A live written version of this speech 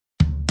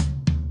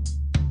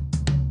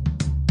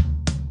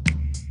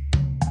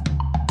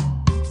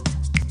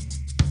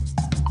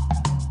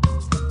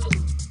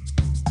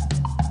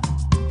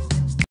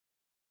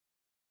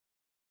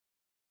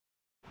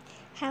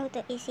How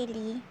to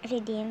easily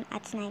redeem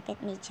at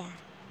SnippetMedia.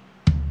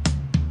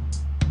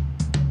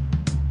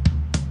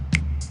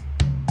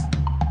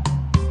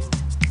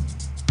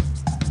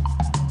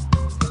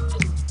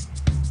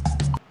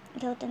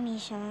 Go to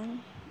mission.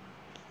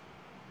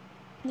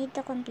 Need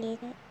to complete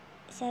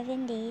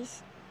 7 days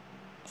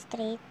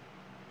straight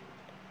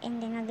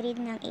and then mag-read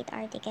ng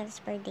 8 articles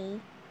per day.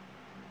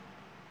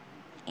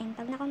 And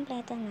pag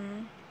nakompleto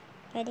na,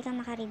 pwede kang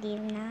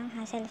makaredeem ng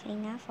hassle-free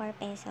na 4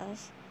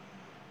 pesos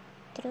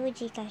through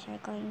GCash or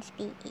Coins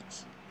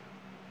PH.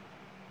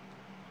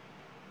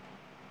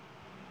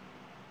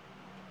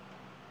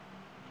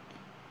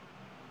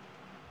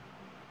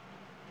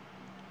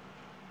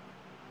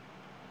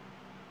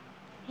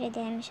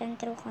 Redemption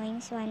through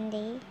Coins 1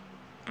 day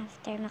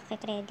after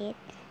makikredit.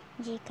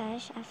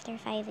 GCash after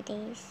 5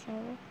 days.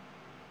 So,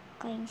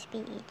 Coins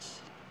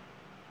PH.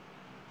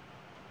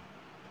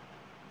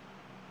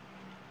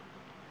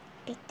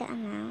 Pick the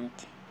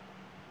amount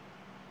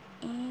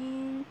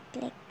and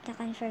click the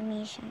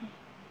confirmation.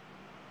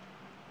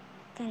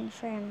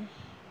 Confirm.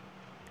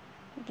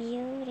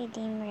 View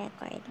redeem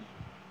record.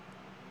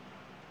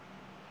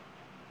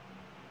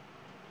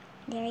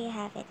 There you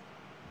have it.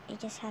 You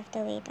just have to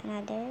wait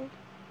another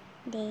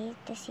day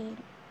to see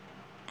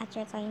at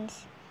your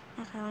coins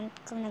account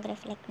kung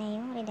nag-reflect na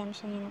yung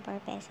redemption nyo na 4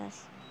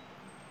 pesos.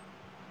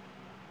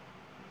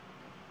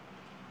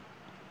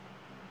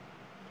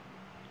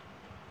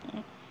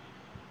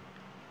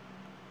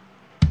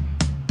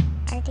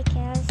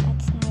 Articles at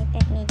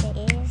SnippetMedia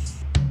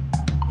is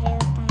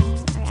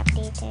real-time or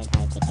updated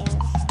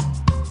articles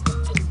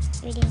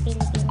within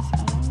Philippines.